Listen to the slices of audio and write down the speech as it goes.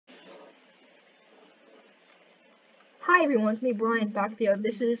Hi everyone, it's me Brian back with you.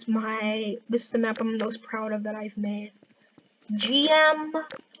 This is the map I'm most proud of that I've made. GM.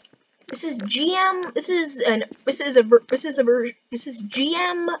 This is GM. This is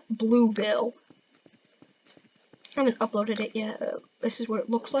GM Blueville. I haven't uploaded it yet. This is what it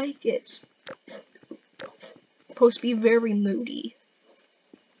looks like. It's supposed to be very moody.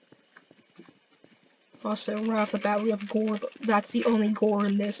 Also, right off the bat, we have gore, but that's the only gore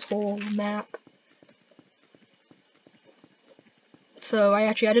in this whole map. So I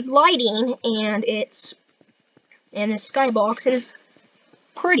actually added lighting, and this skybox, and it's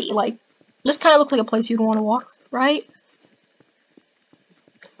pretty. Like, this kind of looks like a place you'd want to walk, right?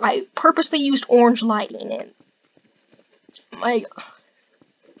 I purposely used orange lighting, and it's like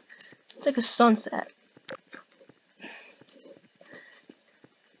a sunset.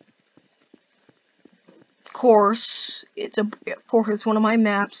 Of course, it's one of my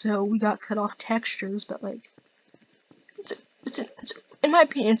maps, so we got cut off textures, but like, in my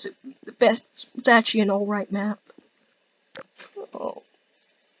opinion, it's the best. It's actually an alright map. Oh,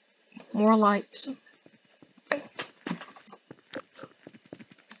 more lights.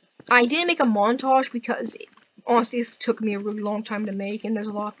 I didn't make a montage because honestly, this took me a really long time to make, and there's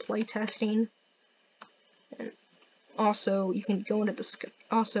a lot of play testing. And also, you can go into the sky.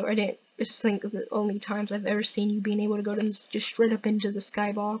 Also, I didn't just think of the only times I've ever seen you being able to go to just straight up into the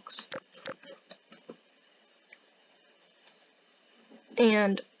skybox.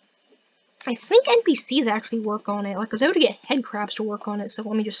 And I think NPCs actually work on it. Like, I was able to get head crabs to work on it. So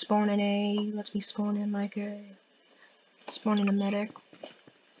let me just spawn in lets me spawn in like spawn in a medic.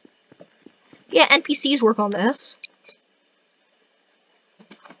 Yeah, NPCs work on this.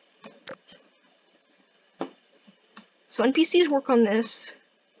 So NPCs work on this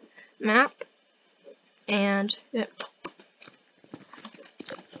map, and yeah,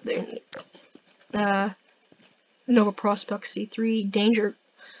 Nova Prospect C3, danger,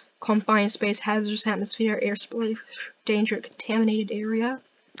 confined space, hazardous atmosphere, airspace, danger, contaminated area.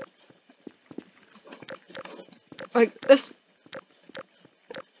 Like this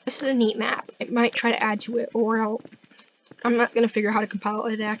is a neat map. I might try to add to it, or I'm not gonna figure out how to compile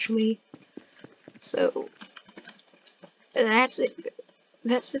it actually. So that's it.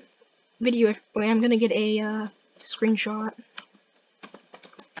 That's the video. I'm gonna get a screenshot.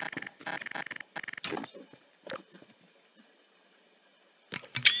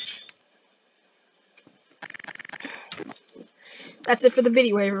 That's it for the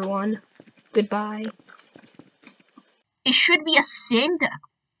video, everyone. Goodbye. It should be a sin.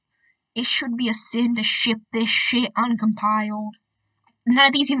 It should be a sin to ship this shit uncompiled. None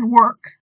of these even work.